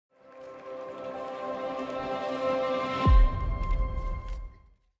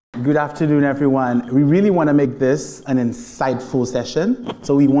Good afternoon, everyone. We really want to make this an insightful session.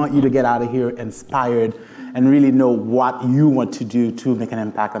 So we want you to get out of here inspired and really know what you want to do to make an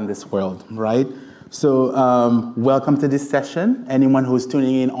impact on this world, right? So welcome to this session, anyone who's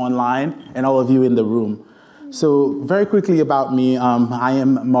tuning in online and all of you in the room. So very quickly about me, I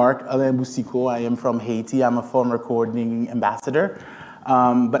am Marc Boucicault. I am from Haiti. I'm a former coordinating ambassador.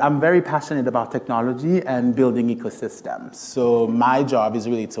 But I'm very passionate about technology and building ecosystems. So my job is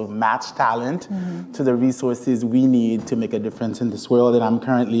really to match talent to the resources we need to make a difference in this world. And I'm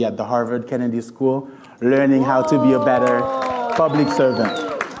currently at the Harvard Kennedy School learning how to be a better public servant.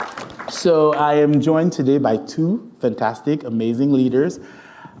 So I am joined today by two fantastic, amazing leaders.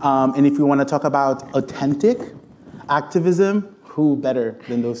 And if you want to talk about authentic activism, who better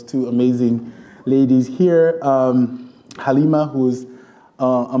than those two amazing ladies here? Halima, who's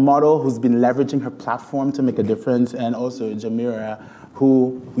a model who's been leveraging her platform to make a difference, and also Jamira,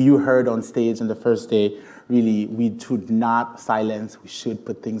 who you heard on stage on the first day. Really, we should not silence, we should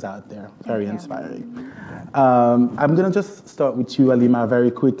put things out there. Very inspiring. I'm going to just start with you, Halima,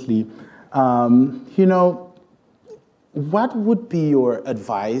 very quickly. You know, what would be your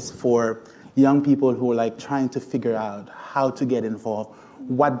advice for young people who are like trying to figure out how to get involved,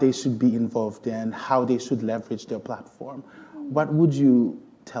 what they should be involved in, how they should leverage their platform? What would you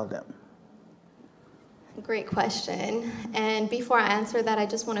tell them? Great question. And before I answer that, I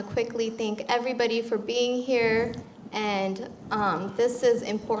just want to quickly thank everybody for being here. And this is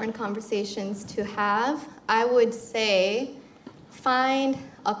important conversations to have. I would say find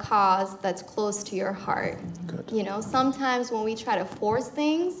a cause that's close to your heart. Good. You know, sometimes when we try to force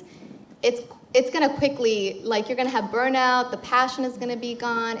things, it's going to quickly, like you're going to have burnout, the passion is going to be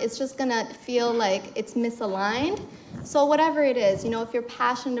gone, it's just going to feel like it's misaligned. So whatever it is, you know, if you're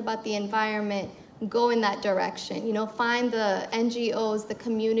passionate about the environment, go in that direction. You know, find the NGOs, the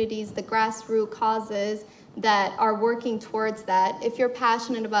communities, the grassroots causes that are working towards that. If you're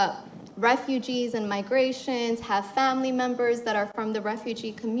passionate about refugees and migrations, have family members that are from the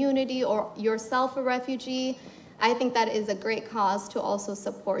refugee community or yourself a refugee, I think that is a great cause to also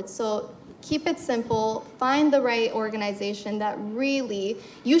support. So keep it simple, find the right organization that really,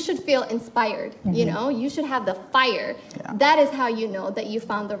 you should feel inspired, you know, you should have the fire. Yeah. That is how you know that you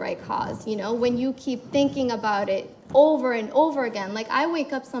found the right cause, you know, when you keep thinking about it over and over again. Like I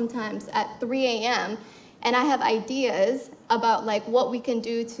wake up sometimes at 3 a.m. and I have ideas about like what we can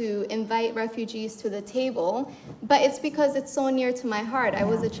do to invite refugees to the table, but it's because it's so near to my heart. I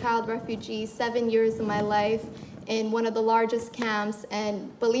was a child refugee 7 years of my life in one of the largest camps,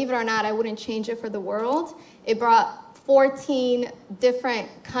 and believe it or not, I wouldn't change it for the world. It brought 14 different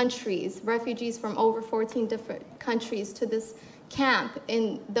countries, refugees from over 14 different countries to this camp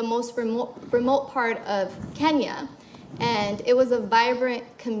in the most remote part of Kenya. And it was a vibrant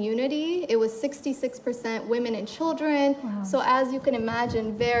community. It was 66% women and children. Wow. So as you can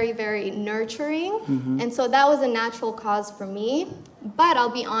imagine, very, very nurturing. And so that was a natural cause for me. But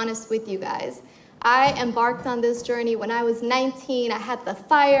I'll be honest with you guys. I embarked on this journey when I was 19. I had the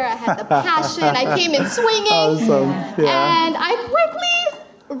fire, I had the passion, I came in swinging. Awesome. Yeah. And I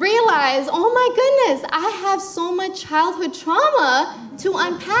quickly realized, oh my goodness, I have so much childhood trauma to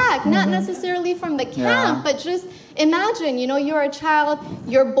unpack, not necessarily from the camp, but just imagine, you know, you're a child,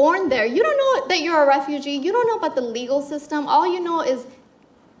 you're born there. You don't know that you're a refugee. You don't know about the legal system. All you know is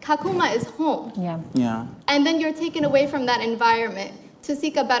Kakuma is home. Yeah. And then you're taken away from that environment to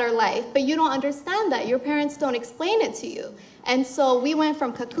seek a better life, but you don't understand that. Your parents don't explain it to you. And so we went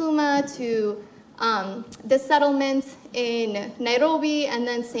from Kakuma to the settlements in Nairobi, and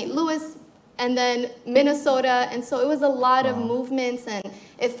then St. Louis, and then Minnesota. And so it was a lot of movements, and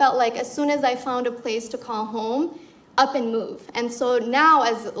it felt like as soon as I found a place to call home, up and move. And so now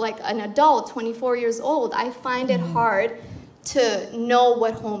as like an adult, 24 years old, I find it hard to know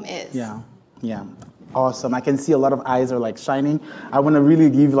what home is. Yeah. Awesome. I can see a lot of eyes are like shining. I want to really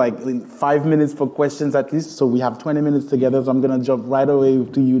give like 5 minutes for questions at least. So we have 20 minutes together. So I'm going to jump right away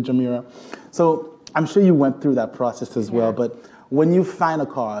to you, Jamira. So I'm sure you went through that process as well. But when you find a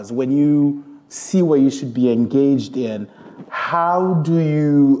cause, when you see what you should be engaged in, how do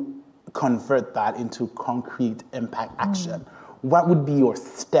you convert that into concrete impact action? What would be your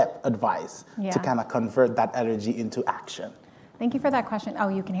step advice to kind of convert that energy into action? Thank you for that question. Oh,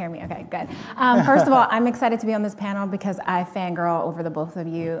 you can hear me. Okay, good. First of all, I'm excited to be on this panel because I fangirl over the both of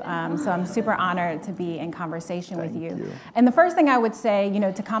you. So I'm super honored to be in conversation with you. And the first thing I would say, you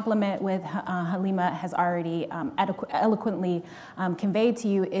know, to complement what Halima has already eloquently conveyed to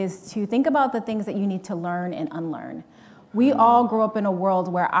you is to think about the things that you need to learn and unlearn. We all grow up in a world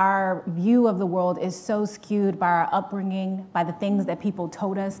where our view of the world is so skewed by our upbringing, by the things that people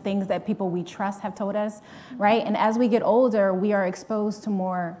told us, things that people we trust have told us, right? And as we get older, we are exposed to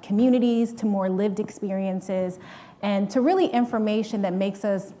more communities, to more lived experiences, and to really information that makes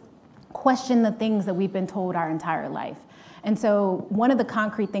us question the things that we've been told our entire life. And so one of the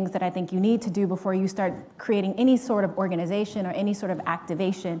concrete things that I think you need to do before you start creating any sort of organization or any sort of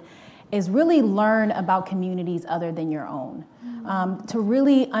activation is really learn about communities other than your own. To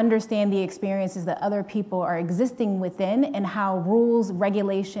really understand the experiences that other people are existing within and how rules,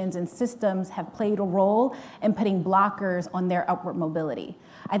 regulations, and systems have played a role in putting blockers on their upward mobility.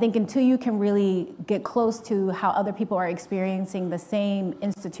 I think until you can really get close to how other people are experiencing the same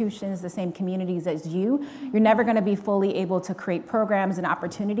institutions, the same communities as you, you're never gonna be fully able to create programs and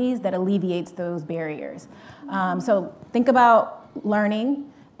opportunities that alleviates those barriers. So think about learning,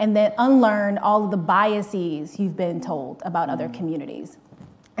 and then unlearn all of the biases you've been told about other communities.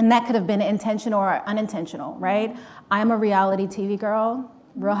 And that could have been intentional or unintentional, right? I'm a reality TV girl.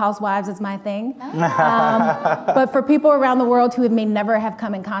 Real Housewives is my thing. But for people around the world who may never have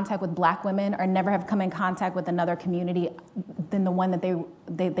come in contact with Black women or never have come in contact with another community than the one that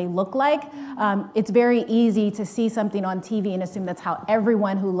they look like, it's very easy to see something on TV and assume that's how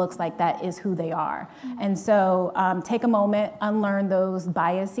everyone who looks like that is who they are. And so take a moment, unlearn those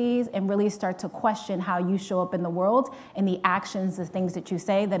biases, and really start to question how you show up in the world and the actions, the things that you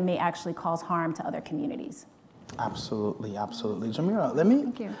say that may actually cause harm to other communities. Absolutely, absolutely. Jamira, let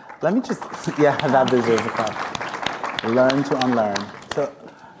me just, yeah, that deserves a clap. Learn to unlearn. So,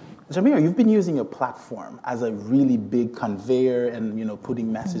 Jamira, you've been using your platform as a really big conveyor and, you know, putting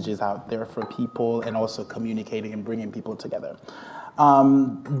messages out there for people and also communicating and bringing people together.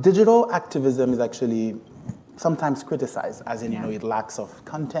 Digital activism is actually sometimes criticized, as in, you know, it lacks of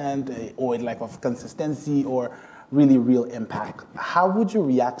content or it lack of consistency or really real impact. How would you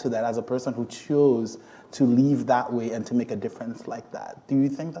react to that as a person who chose to leave that way and to make a difference like that? Do you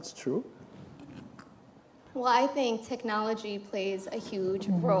think that's true? Well, I think technology plays a huge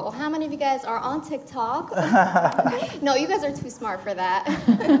role. How many of you guys are on TikTok? No, you guys are too smart for that.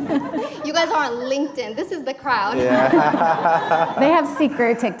 You guys are on LinkedIn. This is the crowd. Yeah. They have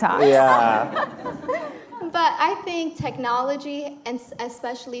secret TikToks. Yeah. But I think technology, and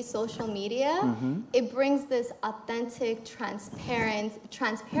especially social media, it brings this authentic,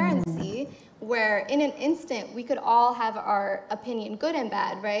 transparency where in an instant we could all have our opinion, good and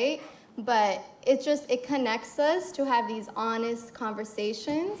bad, right? But it connects us to have these honest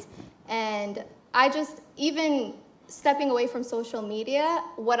conversations. And even stepping away from social media,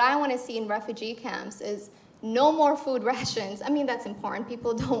 what I want to see in refugee camps is no more food rations. I mean, that's important.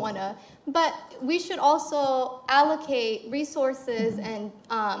 People don't want to. But we should also allocate resources and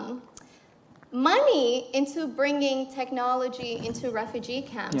money into bringing technology into refugee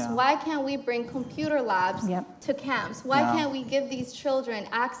camps. Yeah. Why can't we bring computer labs to camps? Why can't we give these children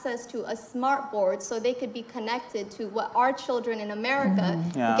access to a smart board so they could be connected to what our children in America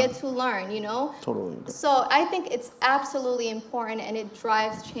get to learn, you know? Totally. So I think it's absolutely important and it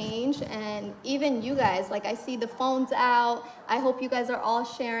drives change. And even you guys, like I see the phones out. I hope you guys are all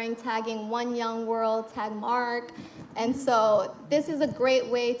sharing, tagging One Young World, tag Marc. And so this is a great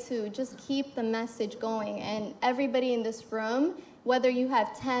way to just keep the message going. And everybody in this room, whether you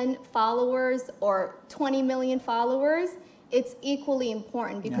have 10 followers or 20 million followers, it's equally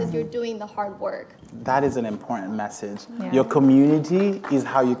important because you're doing the hard work. That is an important message. Yeah. Your community is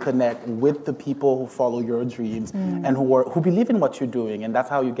how you connect with the people who follow your dreams and who believe in what you're doing, and that's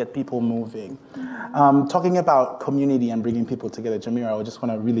how you get people moving. Talking about community and bringing people together, Jamira, I just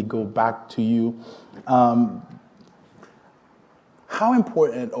want to really go back to you. How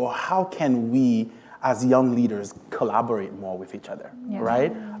important or how can we as young leaders collaborate more with each other,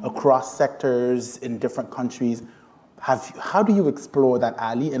 right? Across sectors, in different countries. How do you explore that,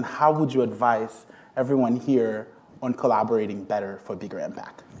 Ali, and how would you advise everyone here on collaborating better for bigger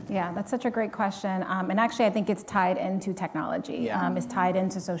impact? Yeah, that's such a great question. And actually, I think it's tied into technology. It's tied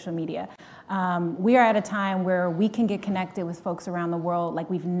into social media. We are at a time where we can get connected with folks around the world like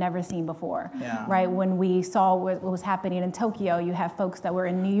we've never seen before, right? When we saw what was happening in Tokyo, you have folks that were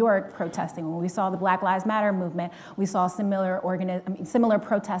in New York protesting. When we saw the Black Lives Matter movement, we saw similar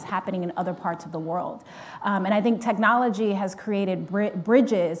protests happening in other parts of the world. And I think technology has created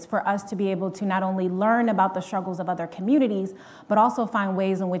bridges for us to be able to not only learn about the struggles of other communities, but also find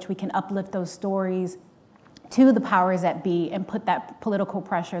ways in which we can uplift those stories to the powers that be and put that political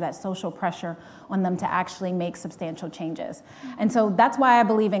pressure, that social pressure on them to actually make substantial changes. And so that's why I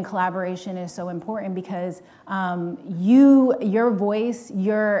believe in collaboration is so important, because your voice,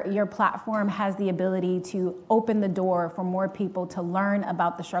 your platform has the ability to open the door for more people to learn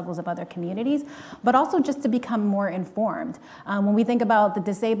about the struggles of other communities, but also just to become more informed. When we think about the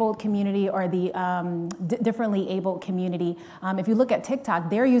disabled community or the differently abled community, if you look at TikTok,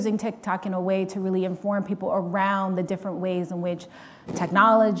 they're using TikTok in a way to really inform people around the different ways in which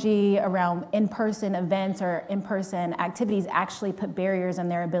technology, around in-person events or in-person activities actually put barriers in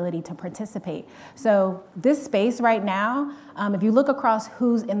their ability to participate. So this space right now, if you look across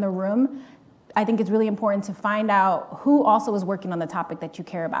who's in the room, I think it's really important to find out who also is working on the topic that you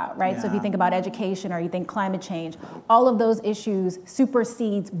care about, right? So if you think about education or you think climate change, all of those issues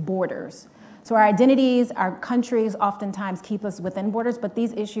supersedes borders. So our identities, our countries oftentimes keep us within borders, but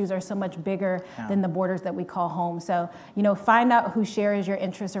these issues are so much bigger than the borders that we call home. So, find out who shares your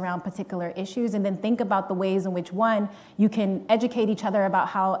interests around particular issues, and then think about the ways in which, one, you can educate each other about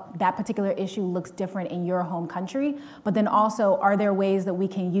how that particular issue looks different in your home country, but then also, are there ways that we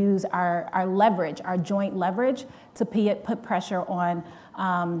can use our leverage, our joint leverage, to put pressure on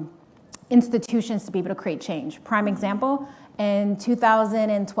institutions to be able to create change? Prime example, in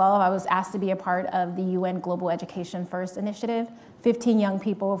 2012, I was asked to be a part of the UN Global Education First initiative. 15 young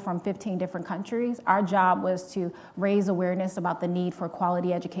people from 15 different countries. Our job was to raise awareness about the need for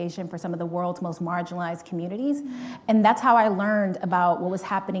quality education for some of the world's most marginalized communities. And that's how I learned about what was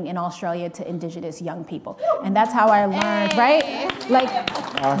happening in Australia to Indigenous young people. And that's how I learned, right?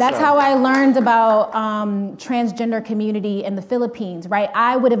 Awesome. That's how I learned about transgender community in the Philippines, right?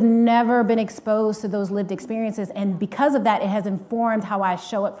 I would have never been exposed to those lived experiences. And because of that, it has informed how I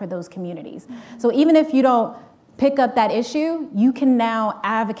show up for those communities. So even if you don't pick up that issue, you can now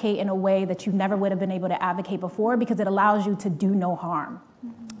advocate in a way that you never would have been able to advocate before, because it allows you to do no harm.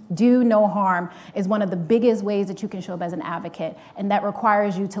 Do no harm is one of the biggest ways that you can show up as an advocate, and that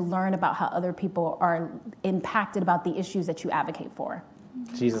requires you to learn about how other people are impacted about the issues that you advocate for.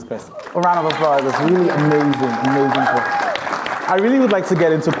 Jesus Christ. A round of applause. That's really amazing. I really would like to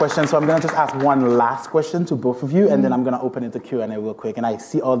get into questions, so I'm going to just ask one last question to both of you, and then I'm going to open it to Q&A real quick. And I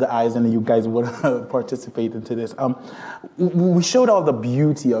see all the eyes, and you guys want to participate into this. We showed all the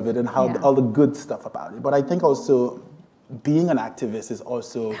beauty of it and how all the good stuff about it. But I think also being an activist is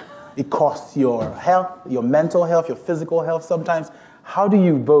also, it costs your health, your mental health, your physical health sometimes. How do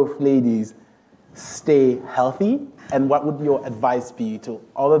you both ladies stay healthy? And what would your advice be to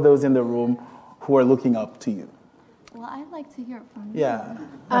all of those in the room who are looking up to you? Well, I'd like to hear it from you. Yeah.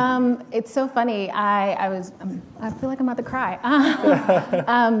 It's so funny. I feel like I'm about to cry.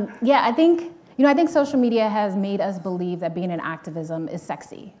 I think social media has made us believe that being in activism is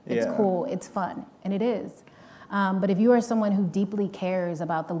sexy. It's cool. It's fun, and it is. But if you are someone who deeply cares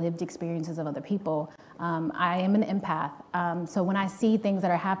about the lived experiences of other people, I am an empath. So when I see things that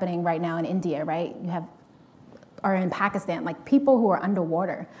are happening right now in India, right, or in Pakistan, like people who are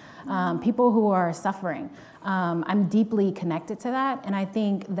underwater, people who are suffering. I'm deeply connected to that, and I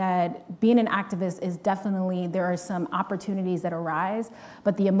think that being an activist is definitely, there are some opportunities that arise,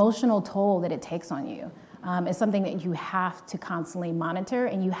 but the emotional toll that it takes on you is something that you have to constantly monitor,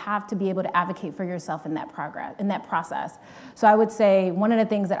 and you have to be able to advocate for yourself in that process. So I would say one of the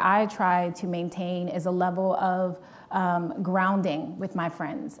things that I try to maintain is a level of grounding with my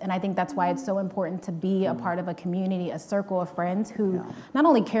friends. And I think that's why it's so important to be a part of a community, a circle of friends who not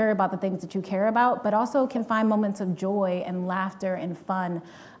only care about the things that you care about, but also can find moments of joy and laughter and fun.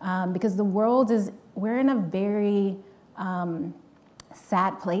 Because the world we're in a very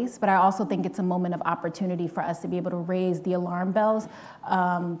sad place, but I also think it's a moment of opportunity for us to be able to raise the alarm bells,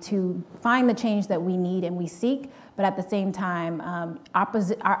 to find the change that we need and we seek, but at the same time,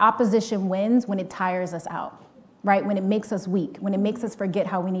 our opposition wins when it tires us out. Right? When it makes us weak, when it makes us forget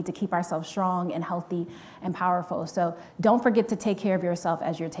how we need to keep ourselves strong and healthy and powerful. So don't forget to take care of yourself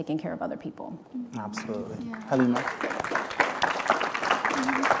as you're taking care of other people. Absolutely. Yeah. Halima?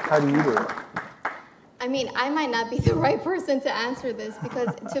 How do you do it? I mean, I might not be the right person to answer this, because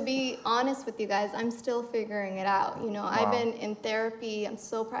to be honest with you guys, I'm still figuring it out. I've been in therapy, I'm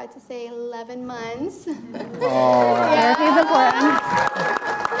so proud to say, 11 months. Therapy's important.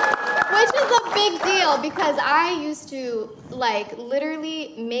 Which is a big deal, because I used to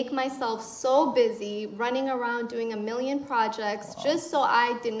literally make myself so busy running around doing a million projects just so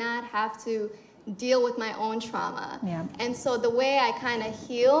I did not have to deal with my own trauma. Yeah. And so the way I kind of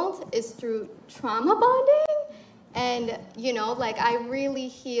healed is through trauma bonding. And, I really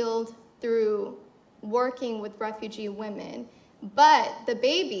healed through working with refugee women. But the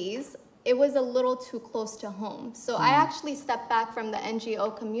babies it was a little too close to home. So I actually stepped back from the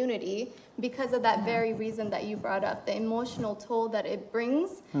NGO community because of that very reason that you brought up, the emotional toll that it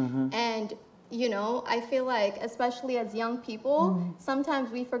brings. And you know, I feel like, especially as young people,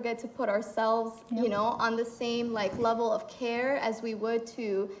 sometimes we forget to put ourselves, you know, on the same like level of care as we would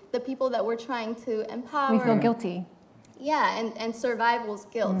to the people that we're trying to empower. We feel guilty. Yeah, and survival's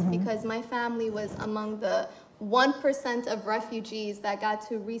guilt, because my family was among the 1% of refugees that got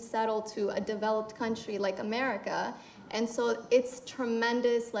to resettle to a developed country like America. And so it's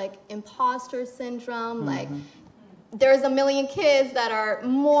tremendous like imposter syndrome, like there's a million kids that are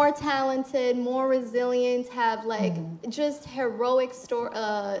more talented, more resilient, have like just heroic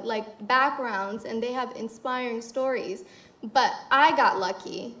like backgrounds, and they have inspiring stories. But I got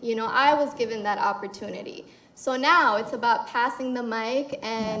lucky, you know, I was given that opportunity. So now it's about passing the mic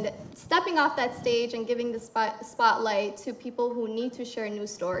and stepping off that stage and giving the spotlight to people who need to share new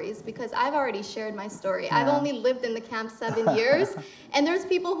stories, because I've already shared my story. I've only lived in the camp 7 years, and there's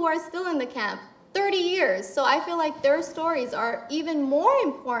people who are still in the camp 30 years. So I feel like their stories are even more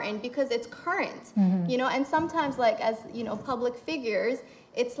important because it's current, you know, and sometimes like as, you know, public figures,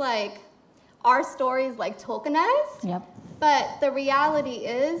 it's like our stories like tokenized. But the reality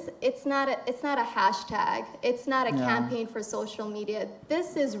is it's not a hashtag. It's not a campaign for social media.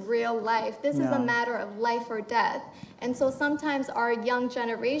 This is real life. This is a matter of life or death. And so sometimes our young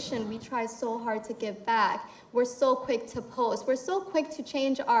generation, we try so hard to give back. We're so quick to post. We're so quick to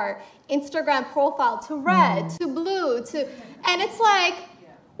change our Instagram profile to red, to blue, and it's like,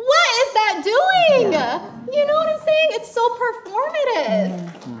 what is that doing? You know what I'm saying? It's so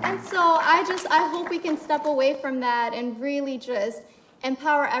performative. And so I hope we can step away from that and really just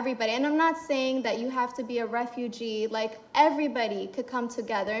empower everybody. And I'm not saying that you have to be a refugee, like everybody could come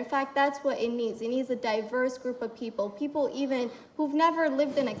together. In fact, that's what it needs. It needs a diverse group of people even who've never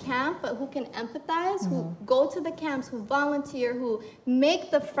lived in a camp, but who can empathize, who go to the camps, who volunteer, who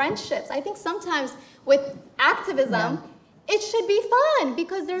make the friendships. I think sometimes with activism, it should be fun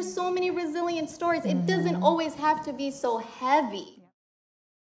because there's so many resilient stories. It doesn't always have to be so heavy.